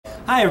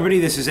Hi everybody,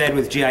 this is Ed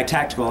with GI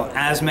Tactical.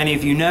 As many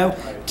of you know,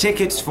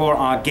 tickets for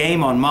our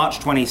game on March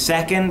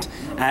 22nd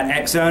at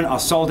X Zone are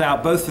sold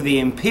out both for the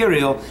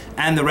Imperial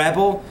and the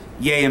Rebel.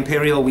 Yay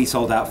Imperial, we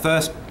sold out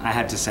first, I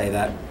had to say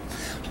that.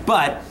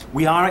 But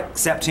we are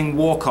accepting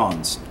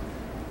walk-ons.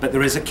 But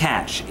there is a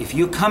catch. If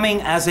you're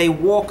coming as a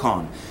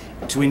walk-on,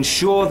 to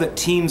ensure that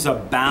teams are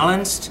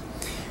balanced,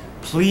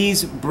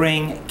 please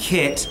bring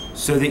kit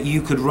so that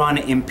you could run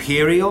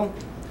Imperial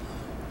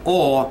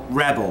or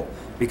Rebel.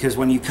 Because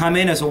when you come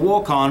in as a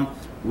walk-on,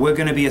 we're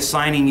going to be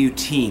assigning you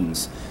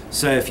teams.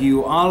 So if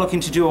you are looking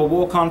to do a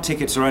walk-on,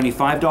 tickets are only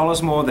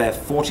 $5 more. They're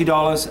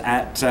 $40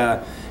 at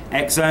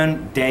X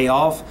Zone, day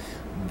of.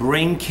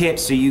 Bring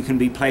kit so you can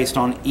be placed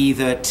on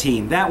either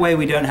team. That way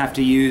we don't have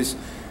to use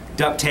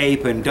duct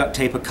tape and duct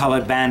tape a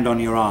colored band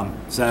on your arm.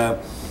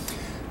 So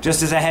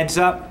just as a heads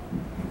up,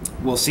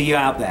 we'll see you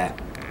out there.